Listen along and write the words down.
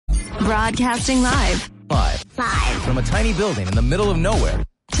Broadcasting live From a tiny building in the middle of nowhere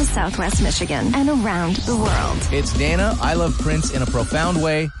to Southwest Michigan and around the world. It's Dana, I Love Prince in a Profound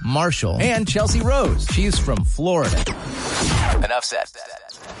Way, Marshall, and Chelsea Rose. She's from Florida. Enough said.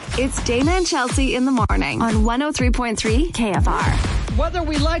 It's Dana and Chelsea in the morning on 103.3 KFR. Whether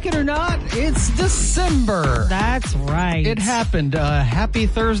we like it or not, it's December. That's right. It happened. Happy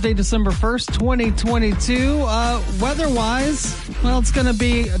Thursday, December 1st, 2022. Weather-wise, well, it's going to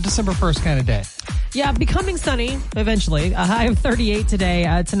be a December 1st kind of day. Yeah, becoming sunny eventually. A high of 38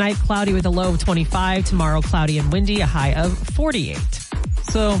 today. Tonight, cloudy with a low of 25. Tomorrow, cloudy and windy, a high of 48.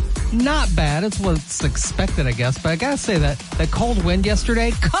 So, not bad. It's what's expected, I guess. But I got to say that cold wind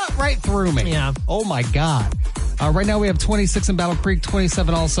yesterday cut right through me. Yeah. Oh, my God. Right now, we have 26 in Battle Creek,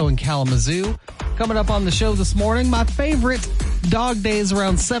 27 also in Kalamazoo. Coming up on the show this morning, my favorite dog days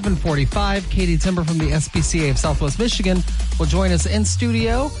around 7:45. Katie Timber from the SPCA of Southwest Michigan will join us in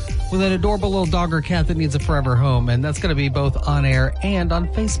studio with an adorable little dog or cat that needs a forever home. And that's going to be both on air and on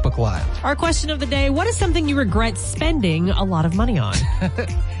Facebook Live. Our question of the day, what is something you regret spending a lot of money on?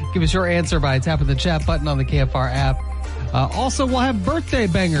 Give us your answer by tapping the chat button on the KFR app. Also, we'll have Birthday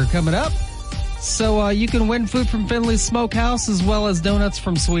Banger coming up. So you can win food from Finley's Smokehouse as well as donuts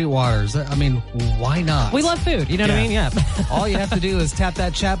from Sweetwater's. I mean, why not? We love food. You know what I mean? Yeah. All you have to do is tap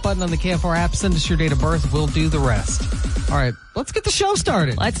that chat button on the KFR app, send us your date of birth. We'll do the rest. All right, let's get the show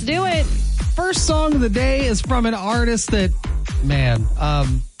started. Let's do it. First song of the day is from an artist that, man,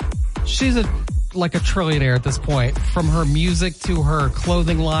 she's like a trillionaire at this point. From her music to her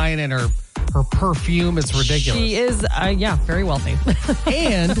clothing line and her perfume, it's ridiculous. She is, very wealthy.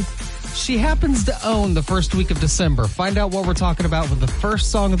 And she happens to own the first week of December. Find out what we're talking about with the first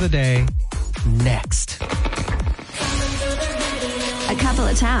song of the day next. A couple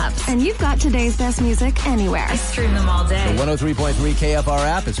of taps, and you've got today's best music anywhere. Stream them all day. The 103.3 KFR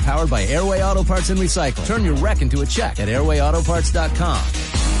app is powered by Airway Auto Parts and Recycle. Turn your wreck into a check at airwayautoparts.com.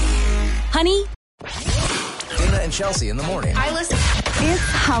 Honey. Dana and Chelsea in the morning. I listen. It's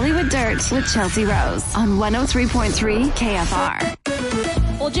Hollywood Dirt with Chelsea Rose on 103.3 KFR.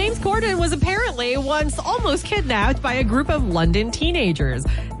 Well, James Corden was apparently once almost kidnapped by a group of London teenagers.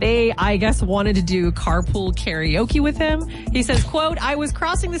 They, I guess, wanted to do carpool karaoke with him. He says, quote, I was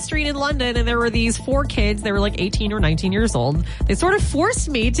crossing the street in London and there were these 4 kids. They were like 18 or 19 years old. They sort of forced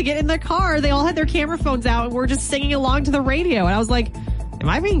me to get in the car. They all had their camera phones out and were just singing along to the radio. And I was like, am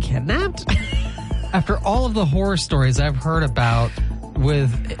I being kidnapped? After all of the horror stories I've heard about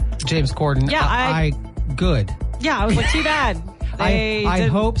with James Corden, good. Yeah, I was like, too bad. I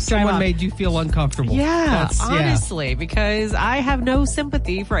hope someone made you feel uncomfortable. Yeah, honestly, because I have no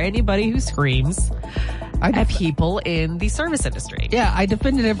sympathy for anybody who screams at people in the service industry. Yeah, I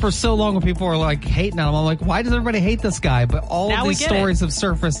defended him for so long when people were like hating on him. I'm like, why does everybody hate this guy? But all of these stories have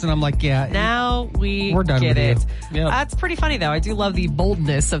surfaced, and I'm like, yeah. Now we're done with it. Yep. That's pretty funny, though. I do love the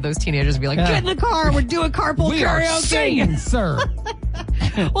boldness of those teenagers to be like, get in the car, we're doing carpool karaoke. We are singing, sir.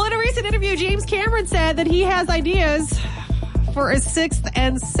 Well, in a recent interview, James Cameron said that he has ideas for a 6th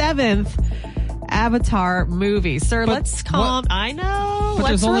and 7th Avatar movie. Sir, let's calm. I know. But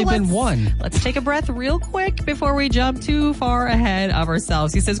there's only been one. Let's take a breath real quick before we jump too far ahead of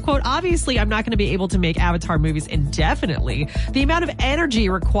ourselves. He says, quote, obviously, I'm not going to be able to make Avatar movies indefinitely. The amount of energy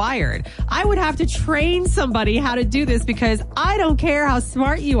required. I would have to train somebody how to do this because I don't care how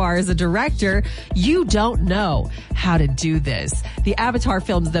smart you are as a director. You don't know how to do this. The Avatar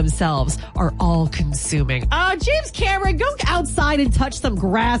films themselves are all consuming. James Cameron, go outside and touch some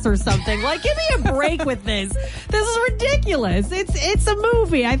grass or something. Like, give me a break with this. This is ridiculous. It's a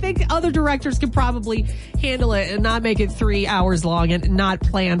movie. I think other directors could probably handle it and not make it 3 hours long and not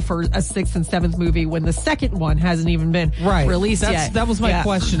plan for a 6th and 7th movie when the second one hasn't even been released yet. That was my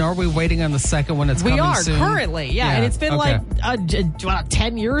question. Are we waiting on the second one? It's coming soon? We are currently, and it's been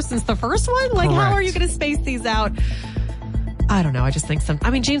 10 years since the first one. Like, how are you going to space these out? I don't know. I just think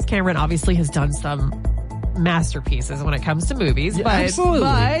James Cameron obviously has done some masterpieces when it comes to movies, absolutely.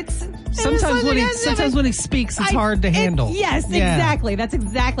 But sometimes when he speaks, it's hard to handle. Yes, exactly. That's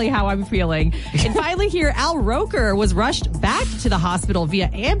exactly how I'm feeling. And finally here, Al Roker was rushed back to the hospital via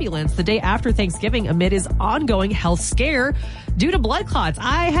ambulance the day after Thanksgiving amid his ongoing health scare due to blood clots.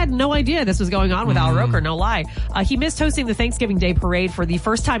 I had no idea this was going on with Al Roker, no lie. He missed hosting the Thanksgiving Day parade for the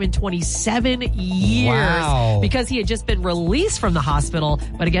first time in 27 years because he had just been released from the hospital,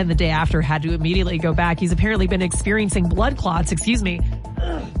 but again, the day after had to immediately go back. He's apparently been experiencing blood clots,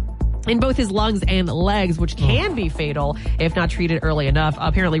 in both his lungs and legs, which can be fatal if not treated early enough.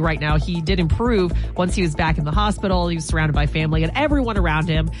 Apparently right now he did improve once he was back in the hospital. He was surrounded by family, and everyone around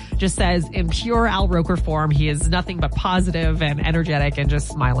him just says in pure Al Roker form, he is nothing but positive and energetic and just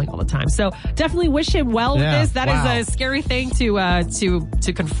smiling all the time. So definitely wish him well with this. That is a scary thing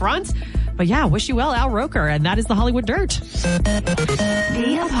to confront. But yeah, wish you well, Al Roker. And that is the Hollywood Dirt.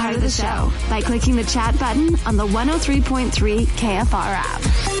 Be a part of the show by clicking the chat button on the 103.3 KFR app.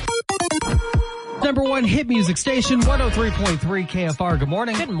 Number one hit music station, 103.3 KFR. Good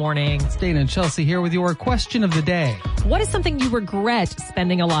morning. Good morning. It's Dana and Chelsea here with your question of the day. What is something you regret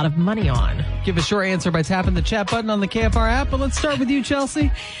spending a lot of money on? Give us your answer by tapping the chat button on the KFR app. But let's start with you,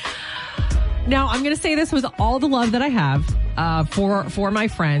 Chelsea. Now, I'm going to say this with all the love that I have for my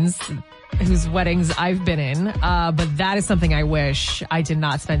friends whose weddings I've been in. But that is something I wish I did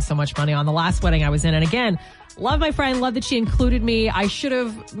not spend so much money on. The last wedding I was in. And again, love my friend, love that she included me. I should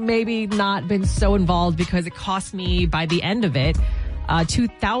have maybe not been so involved because it cost me by the end of it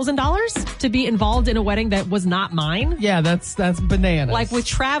 $2,000 to be involved in a wedding that was not mine. Yeah, that's bananas. Like with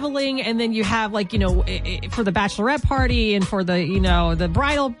traveling, and then you have like, for the bachelorette party and for the, the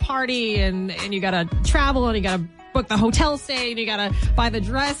bridal party, and you gotta travel and you gotta book the hotel stay and you gotta buy the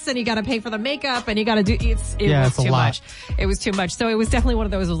dress and you gotta pay for the makeup and you gotta do it was too much. It was too much. So it was definitely one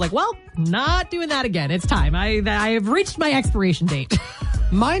of those. I was like, well, not doing that again. It's time. I have reached my expiration date.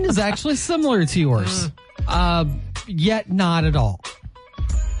 Mine is actually similar to yours. Yet not at all.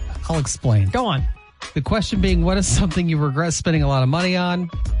 I'll explain. Go on. The question being, what is something you regret spending a lot of money on?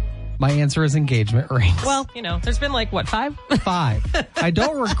 My answer is engagement rings. Well, there's been like, what, 5? 5. I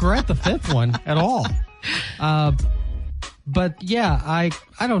don't regret the 5th one at all. But yeah, I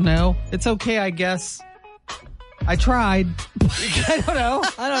don't know. It's okay, I guess. I tried. I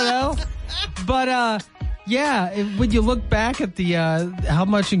don't know. But yeah, when you look back at the how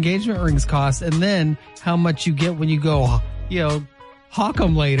much engagement rings cost, and then how much you get when you go, hawk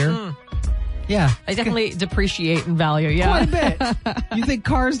them later. Yeah. I definitely depreciate in value. Yeah. Quite a bit. You think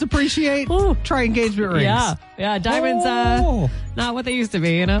cars depreciate? Ooh. Try engagement rings. Yeah. Diamonds, not what they used to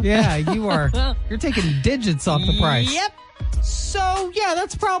be, Yeah, you're taking digits off the price. Yep. So, yeah,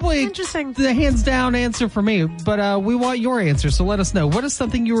 that's probably interesting. The hands down answer for me. But we want your answer, so let us know. What is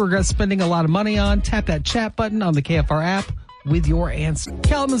something you regret spending a lot of money on? Tap that chat button on the KFR app with your answer.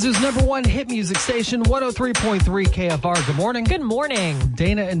 Kalamazoo's number one hit music station, 103.3 KFR. Good morning. Good morning.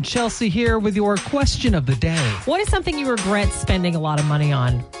 Dana and Chelsea here with your question of the day. What is something you regret spending a lot of money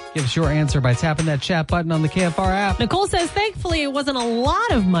on? Give us your answer by tapping that chat button on the KFR app. Nicole says, thankfully, it wasn't a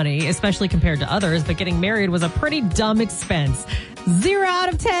lot of money, especially compared to others, but getting married was a pretty dumb expense. 0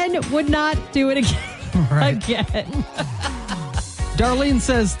 out of 10 would not do it again. Right. Darlene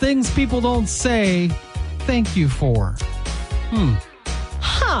says, things people don't say thank you for.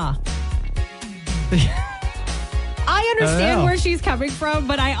 Huh. I understand where she's coming from,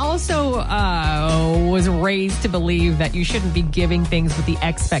 but I also was raised to believe that you shouldn't be giving things with the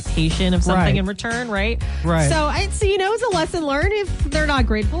expectation of something in return, right? Right. So it's a lesson learned. If they're not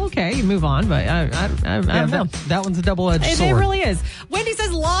grateful, okay, you move on. But I don't know. That one's a double-edged sword. It really is. Wendy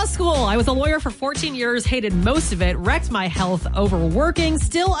says, law school. I was a lawyer for 14 years, hated most of it, wrecked my health overworking,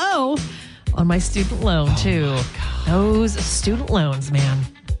 still owe on my student loan, too. Those student loans, man.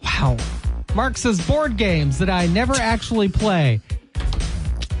 Wow. Mark says, board games that I never actually play.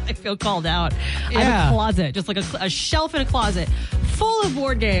 I feel called out. Yeah. I have a closet, just like a shelf in a closet full of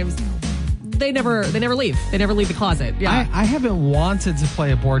board games. They never leave. They never leave the closet. Yeah. I haven't wanted to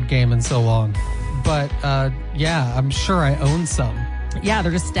play a board game in so long. But, yeah, I'm sure I own some. Yeah,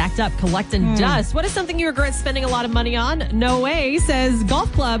 they're just stacked up, collecting dust. What is something you regret spending a lot of money on? No way says golf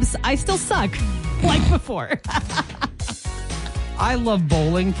clubs. I still suck like before. I love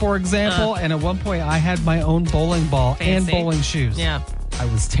bowling, for example, and at one point I had my own bowling ball and bowling shoes. Yeah. I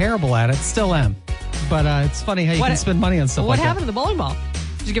was terrible at it, still am. But it's funny how you can spend money on stuff like that. What happened to the bowling ball?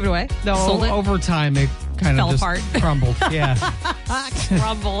 Did you give it away? No, sold it? Over time it kind fell of just apart. crumbled. Yeah.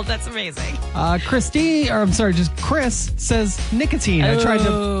 Crumbled. That's amazing. Chris says nicotine. I tried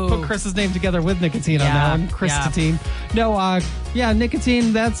to put Chris's name together with nicotine on that one. Christine. No,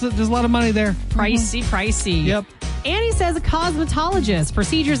 nicotine, there's a lot of money there. Pricey. Yep. Annie says a cosmetologist.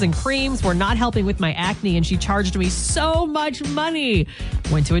 Procedures and creams were not helping with my acne, and she charged me so much money.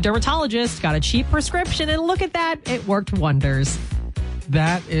 Went to a dermatologist, got a cheap prescription, and look at that. It worked wonders.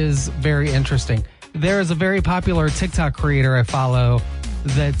 That is very interesting. There is a very popular TikTok creator I follow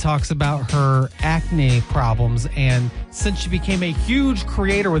that talks about her acne problems. And since she became a huge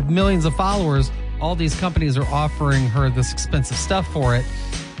creator with millions of followers, all these companies are offering her this expensive stuff for it.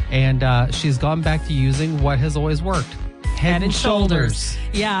 And she's gone back to using what has always worked. Head and Shoulders.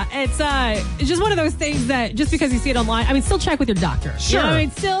 Yeah, it's just one of those things that just because you see it online, I mean, still check with your doctor. Sure. You know what I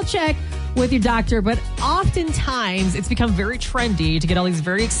mean? Still check with your doctor, but oftentimes it's become very trendy to get all these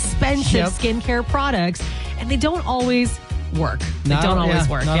very expensive skincare products, and they don't always work. They don't always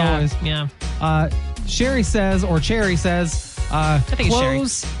work. Not always. Yeah. Sherry says, think it's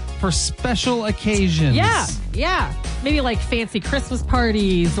clothes for special occasions. Yeah. Maybe like fancy Christmas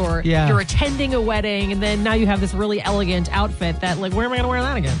parties or you're attending a wedding and then now you have this really elegant outfit that like, where am I going to wear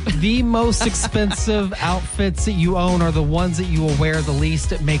that again? The most expensive outfits that you own are the ones that you will wear the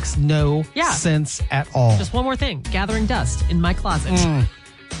least. It makes no sense at all. Just one more thing. Gathering dust in my closet.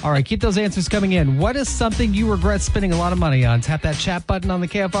 All right, keep those answers coming in. What is something you regret spending a lot of money on? Tap that chat button on the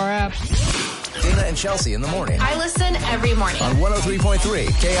KFR app. Dana and Chelsea in the morning. I listen every morning. On 103.3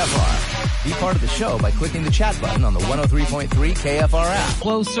 KFR. Be part of the show by clicking the chat button on the 103.3 KFR app.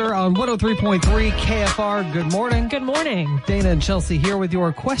 Closer on 103.3 KFR. Good morning. Good morning. Dana and Chelsea here with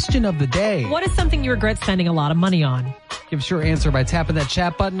your question of the day. What is something you regret spending a lot of money on? Give us your answer by tapping that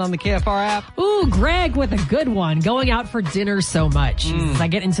chat button on the KFR app. Ooh, Greg with a good one. Going out for dinner so much. I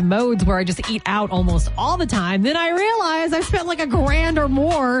get into modes where I just eat out almost all the time. Then I realize I've spent like $1,000 or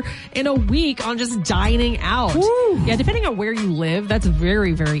more in a week on just dining out. Woo. Yeah, depending on where you live, that's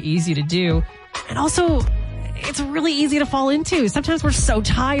very, very easy to do. And also, it's really easy to fall into. Sometimes we're so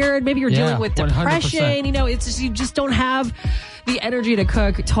tired. Maybe you're dealing with depression. 100%. You know, it's just, you just don't have the energy to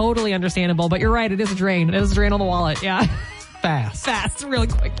cook. Totally understandable. But you're right. It is a drain. It is a drain on the wallet. Yeah. Fast, really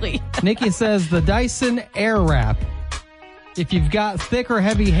quickly. Nikki says the Dyson Airwrap. If you've got thick or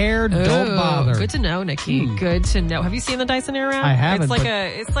heavy hair, don't bother. Good to know, Nikki. Good to know. Have you seen the Dyson Airwrap? I haven't.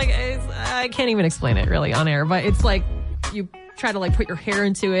 I can't even explain it really on air, but it's like you try to like put your hair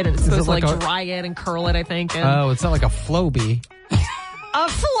into it and it's supposed to like dry it and curl it, I think. And it's not like a Flowbee. A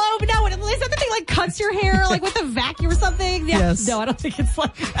Flow? No, is that the thing like cuts your hair like with a vacuum or something? Yeah. Yes. No, I don't think it's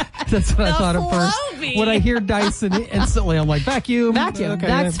like that. That's what I thought at first. Flowbee. When I hear Dyson, instantly I'm like, vacuum. Vacuum. Okay,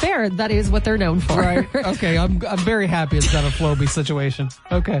 That's fair. That is what they're known for. Right. Okay. I'm very happy it's not a Flowbee situation.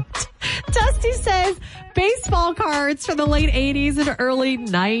 Okay. Dusty says baseball cards from the late 80s and early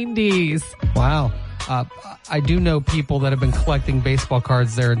 90s. Wow. I do know people that have been collecting baseball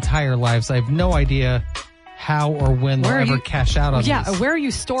cards their entire lives. I have no idea how or when they'll ever cash out on these. Yeah, where are you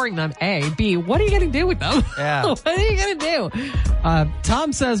storing them? A. B. What are you going to do with them? Yeah. What are you going to do?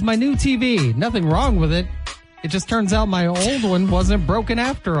 Tom says, my new TV. Nothing wrong with it. It just turns out my old one wasn't broken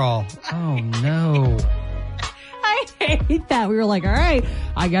after all. Oh, no. I hate that. We were like, all right,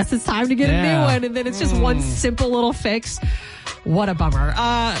 I guess it's time to get a new one. And then it's just one simple little fix. What a bummer.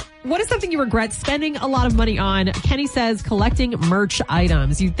 What is something you regret spending a lot of money on? Kenny says collecting merch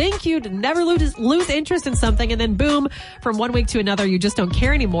items. You think you'd never lose interest in something, and then boom, from one week to another, you just don't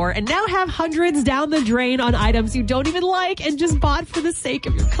care anymore, and now have hundreds down the drain on items you don't even like and just bought for the sake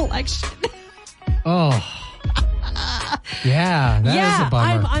of your collection. Oh. Yeah, that is a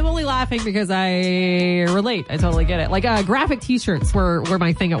bummer. I'm only laughing because I relate. I totally get it. Like graphic t-shirts were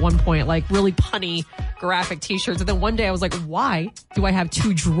my thing at one point, like really punny graphic t-shirts. And then one day I was like, why do I have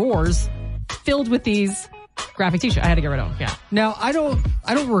 2 drawers filled with these graphic t-shirts? I had to get rid of them. Yeah. Now, I don't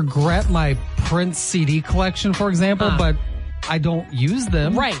regret my Prince CD collection, for example, but I don't use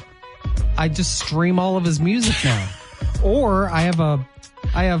them. Right. I just stream all of his music now. Or I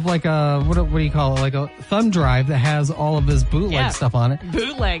have like a, what do you call it? Like a thumb drive that has all of his bootleg stuff on it.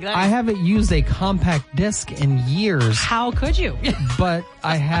 Bootleg. I haven't used a compact disc in years. How could you? But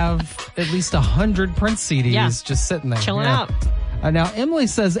I have at least 100 Prince CDs just sitting there. Chilling out. Now, Emily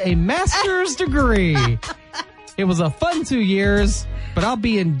says a master's degree. It was a fun 2 years, but I'll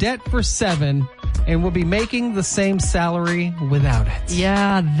be in debt for 7 and will be making the same salary without it.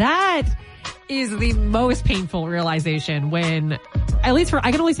 Yeah, that is the most painful realization when, at least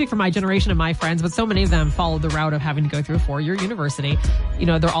I can only speak for my generation and my friends, but so many of them followed the route of having to go through a 4-year university. You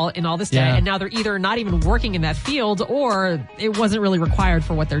know, they're all in all this debt, and now they're either not even working in that field or it wasn't really required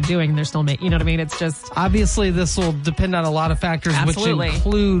for what they're doing. And they're still making, you know what I mean? It's just. Obviously, this will depend on a lot of factors, Absolutely. Which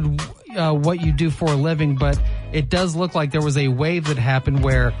include what you do for a living, but it does look like there was a wave that happened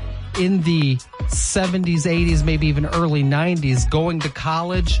where in the 70s, 80s, maybe even early 90s, going to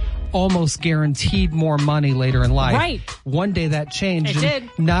college almost guaranteed more money later in life. Right. One day that changed. It did.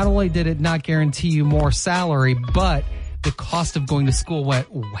 Not only did it not guarantee you more salary, but the cost of going to school went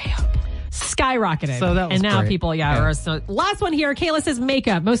way up. Skyrocketed. So that was and now great. people, are so. Last one here. Kayla says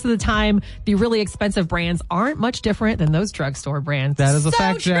makeup. Most of the time, the really expensive brands aren't much different than those drugstore brands. That is a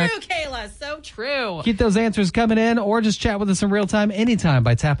fact, So Jack. true, Kayla. So true. Keep those answers coming in or just chat with us in real time anytime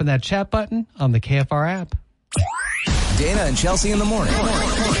by tapping that chat button on the KFR app. Dana and Chelsea in the morning.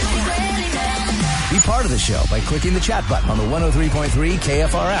 Be part of the show by clicking the chat button on the 103.3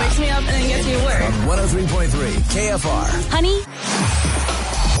 KFR app. Wakes me up and then gets me to work. On 103.3 KFR. Honey,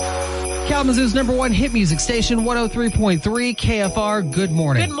 Kalamazoo's number one hit music station, 103.3 KFR. Good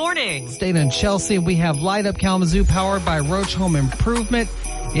morning. Good morning. Staying in Chelsea, we have Light Up Kalamazoo powered by Roach Home Improvement.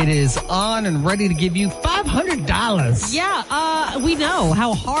 It is on and ready to give you $500. Yeah, we know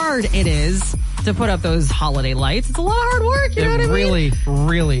how hard it is to put up those holiday lights. It's a lot of hard work, you know what I mean? It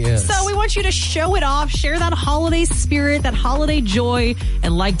really is. So we want you to show it off, share that holiday spirit, that holiday joy.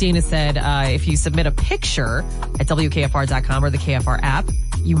 And like Dana said, if you submit a picture at WKFR.com or the KFR app,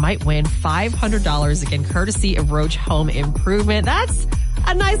 you might win $500, again, courtesy of Roach Home Improvement. That's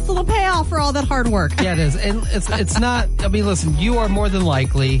a nice little payoff for all that hard work. Yeah, it is. And it's not, I mean, listen, you are more than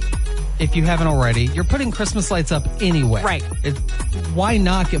likely, if you haven't already, you're putting Christmas lights up anyway. Right. Why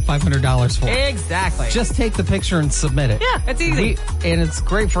not get $500 for it? Exactly. Just take the picture and submit it. Yeah, it's easy. And it's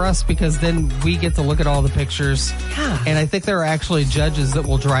great for us because then we get to look at all the pictures. Yeah. And I think there are actually judges that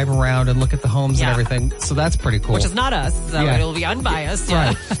will drive around and look at the homes and Yeah. everything. So that's pretty cool. Which is not us, so Yeah. it'll be unbiased.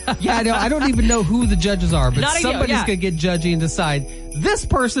 Yeah. Right. Yeah, I don't even know who the judges are, but Not a- somebody's yeah. going to get judgy and decide this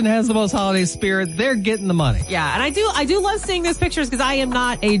person has the most holiday spirit. They're getting the money. Yeah, and I do love seeing those pictures because I am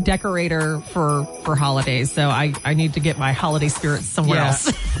not a decorator for holidays, so I need to get my holiday spirit somewhere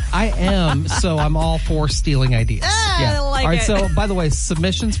else. I am, so I'm all for stealing ideas. I like all right, it. so by the way,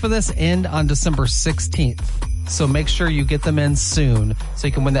 submissions for this end on December 16th. So make sure you get them in soon so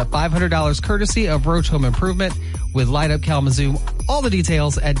you can win that $500 courtesy of Roach Home Improvement with Light Up Kalamazoo. All the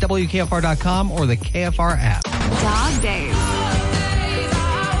details at WKFR.com or the KFR app. Dog Days.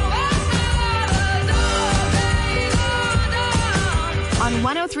 On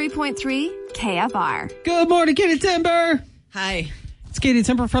 103.3 KFR. Good morning, Katie Timber. Hi. It's Katie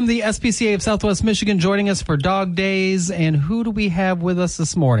Timber from the SPCA of Southwest Michigan joining us for Dog Days. And who do we have with us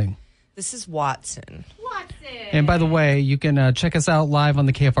this morning? This is Watson. And by the way, you can check us out live on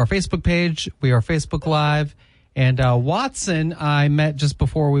the KFR Facebook page. We are Facebook Live. And Watson, I met just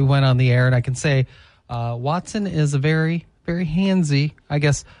before we went on the air. And I can say Watson is a very, very handsy, I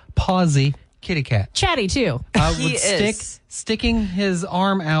guess, pawsy kitty cat. Chatty too. He is. Sticking his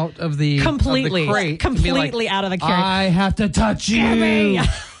arm out of the Completely. of the crate and be Completely out of the crate. I have to touch you.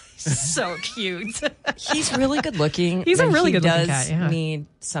 So cute. He's really good looking. He's a and really he good-looking does cat, yeah. need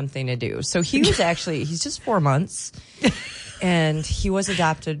something to do. So he was actually, he's just 4 months. And he was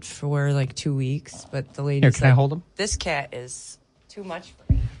adopted for like 2 weeks. But the lady's Here, can I hold him? This cat is too much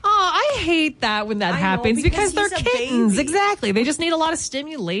for me. Oh, I hate that when that I know, happens because they're he's a kittens. baby. Exactly. They just need a lot of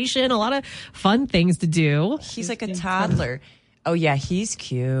stimulation, a lot of fun things to do. He's like a toddler. Oh, yeah, he's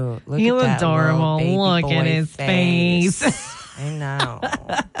cute. Look He's at that adorable. little baby Look boy at his face. I know.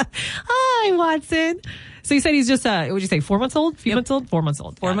 Hi, Watson. So you said he's just, what would you say, 4 months old? Few months old? 4 months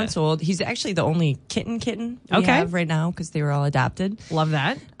old. 4 Got months it. old. He's actually the only kitten we Okay. have right now because they were all adopted. Love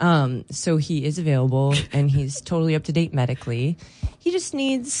that. So he is available and he's totally up to date medically. He just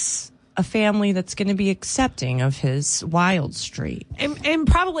needs a family that's going to be accepting of his wild streak. And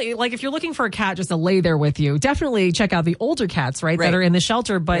probably, like, if you're looking for a cat just to lay there with you, definitely check out the older cats, right, that Right. are in the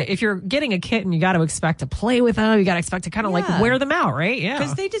shelter. But if you're getting a kitten, you got to expect to play with them. You got to expect to kind of, like, Yeah. wear them out, right? Yeah.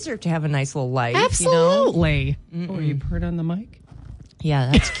 Because they deserve to have a nice little life. You know? Absolutely. Oh, you purred on the mic? Yeah,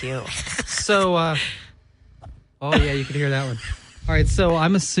 that's cute. So, oh yeah, you could hear that one. All right, so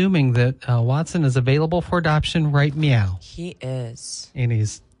I'm assuming that Watson is available for adoption, right? Meow. He is. And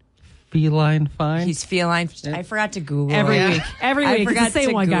he's feline fine. He's feline. I forgot to Google Every it. week. Every I week. It's forgot the same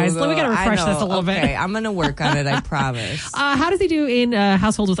to one, guys. Google. We got to refresh I know. this a little Okay, bit. I'm going to work on it, I promise. How does he do in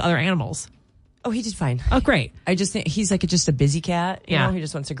households with other animals? Oh, he did fine. Oh, great. I just think he's like just a busy cat. You Yeah. know, he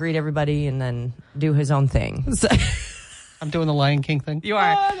just wants to greet everybody and then do his own thing. So, I'm doing the Lion King thing. you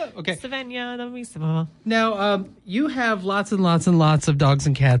are. Okay. Savannah, Now, you have lots and lots and lots of dogs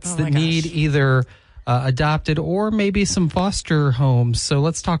and cats my that gosh. need either adopted or maybe some foster homes. So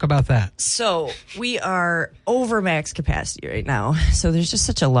let's talk about that. So we are over max capacity right now. So there's just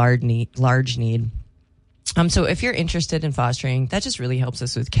such a large need. So if you're interested in fostering, that just really helps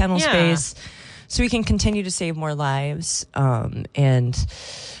us with kennel Yeah. space. So we can continue to save more lives. And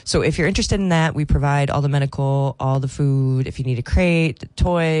so if you're interested in that, we provide all the medical, all the food. If you need a crate,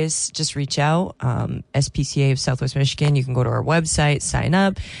 toys, just reach out. SPCA of Southwest Michigan. You can go to our website, sign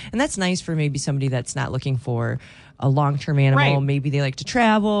up. And that's nice for maybe somebody that's not looking for a long-term animal. Right. Maybe they like to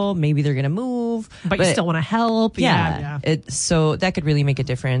travel. Maybe they're going to move. But you still want to help. Yeah. So that could really make a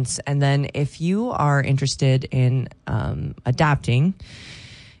difference. And then if you are interested in adopting,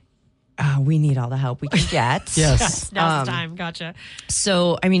 we need all the help we can get. Yes. Now's the time. Gotcha.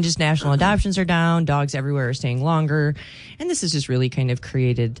 So, I mean, just national adoptions are down. Dogs everywhere are staying longer. And this has just really kind of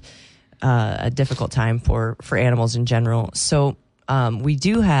created a difficult time for animals in general. So we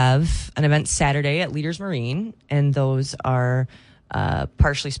do have an event Saturday at Leaders Marine, and those are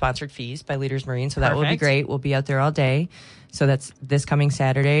partially sponsored fees by Leaders Marine. So that will be great. We'll be out there all day. So that's this coming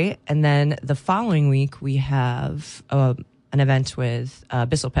Saturday. And then the following week, we have an event with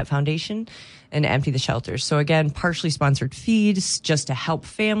Bissell Pet Foundation and Empty the Shelters. So again, partially sponsored fees just to help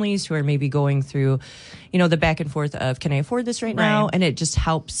families who are maybe going through, the back and forth of, can I afford this right now? And it just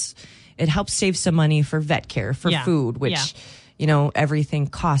helps save some money for vet care, for food, which, everything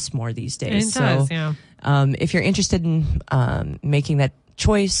costs more these days. It does, yeah. If you're interested in making that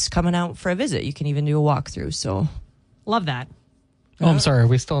choice, coming out for a visit, you can even do a walkthrough. So love that. Oh, I'm sorry. Are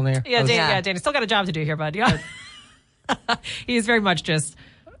we still in there? Yeah, Danny still got a job to do here, bud. Yeah. He's very much just.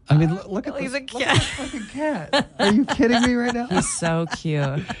 I mean, look at he's this. a cat. Look at this fucking cat. Are you kidding me right now? He's so cute.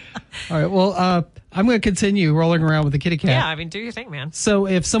 All right. Well, I'm going to continue rolling around with the kitty cat. Yeah, I mean, do your thing, man. So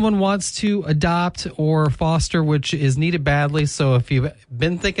if someone wants to adopt or foster, which is needed badly, so if you've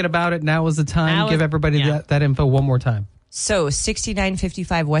been thinking about it, now is the time. Give everybody that info one more time. So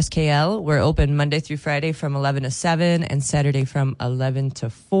 6955 West KL. We're open Monday through Friday from 11 to 7 and Saturday from 11 to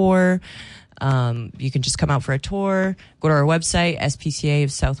 4. You can just come out for a tour, go to our website, SPCA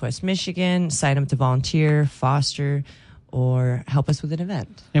of Southwest Michigan, sign up to volunteer, foster, or help us with an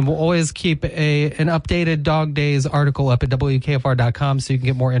event. And we'll always keep an updated Dog Days article up at WKFR.com so you can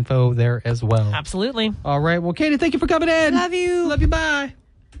get more info there as well. Absolutely. All right. Well, Katie, thank you for coming in. Love you. Love you. Bye.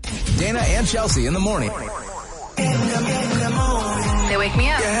 Dana and Chelsea in the morning. They wake me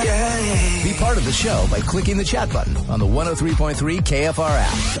up. Be part of the show by clicking the chat button on the 103.3 KFR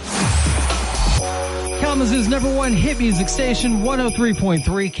app. Kalamazoo's #1 hit music station, 103.3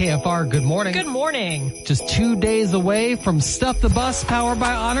 KFR. Good morning. Good morning. Just 2 days away from Stuff the Bus, powered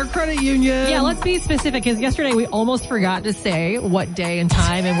by Honor Credit Union. Yeah, let's be specific, because yesterday we almost forgot to say what day and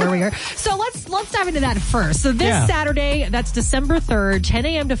time and where we are. So let's dive into that first. So this Saturday, that's December 3rd, 10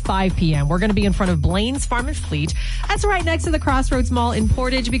 a.m. to 5 p.m., we're going to be in front of Blaine's Farm and Fleet. That's right next to the Crossroads Mall in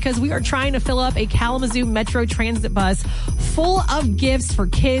Portage, because we are trying to fill up a Kalamazoo Metro Transit bus full of gifts for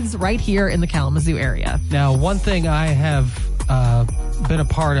kids right here in the Kalamazoo area. Now, one thing I have been a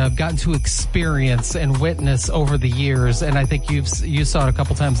part of, gotten to experience and witness over the years, and I think you saw it a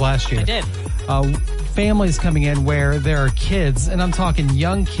couple times last year. I did. Families coming in where there are kids, and I'm talking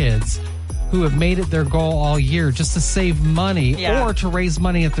young kids, who have made it their goal all year just to save money or to raise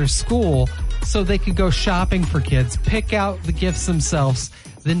money at their school so they could go shopping for kids, pick out the gifts themselves,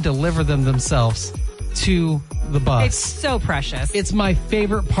 then deliver them themselves to the bus. It's so precious. It's my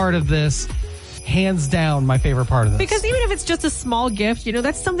favorite part of this. Hands down, my favorite part of this. Because even if it's just a small gift,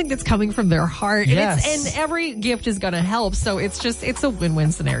 that's something that's coming from their heart. Yes. And every gift is going to help. So it's a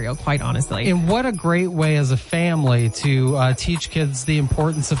win-win scenario, quite honestly. And what a great way as a family to teach kids the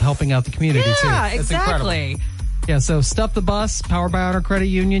importance of helping out the community, too. Yeah, It's exactly. Incredible. Yeah, so Stuff the Bus, powered by Honor Credit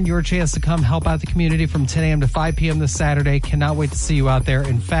Union. Your chance to come help out the community from 10 a.m. to 5 p.m. this Saturday. Cannot wait to see you out there.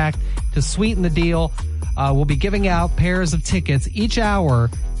 In fact, to sweeten the deal, we'll be giving out pairs of tickets each hour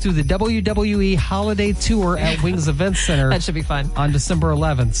to the WWE Holiday Tour at Wings Event Center. That should be fun. On December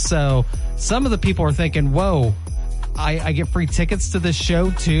 11th. So some of the people are thinking, whoa, I get free tickets to this show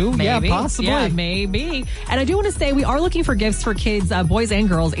too? Maybe. Yeah, possibly. Yeah, maybe. And I do want to say we are looking for gifts for kids, boys and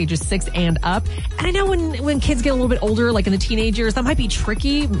girls, ages 6 and up. And I know when kids get a little bit older, like in the teenage years, that might be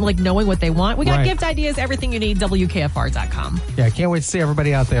tricky, like knowing what they want. We got gift ideas, everything you need, WKFR.com. Yeah, I can't wait to see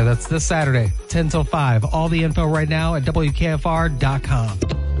everybody out there. That's this Saturday, 10 till 5. All the info right now at WKFR.com.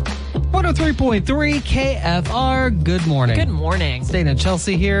 103.3 KFR. Good morning. Good morning. Dana and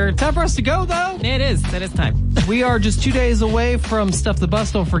Chelsea here. Time for us to go, though. It is time. We are just 2 days away from Stuff the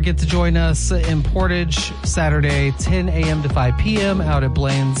Bus. Don't forget to join us in Portage Saturday, 10 a.m. to 5 p.m. out at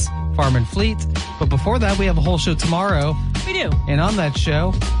Blaine's Farm and Fleet. But before that, we have a whole show tomorrow. We do. And on that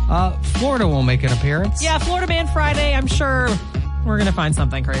show, Florida will make an appearance. Yeah, Florida Man Friday. I'm sure we're going to find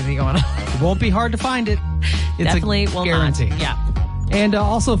something crazy going on. It won't be hard to find it. It's definitely a guarantee. Not. Yeah. And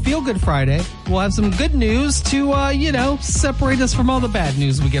also, Feel Good Friday. We'll have some good news to, separate us from all the bad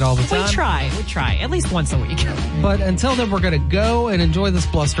news we get all the time. We try. At least once a week. But until then, we're going to go and enjoy this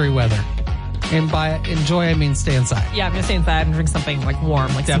blustery weather. And by enjoy, I mean stay inside. Yeah, I'm going to stay inside and drink something like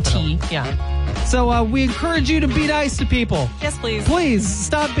warm, like Definitely. some tea. Yeah. So we encourage you to be nice to people. Yes, please. Please,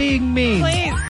 stop being mean. Please.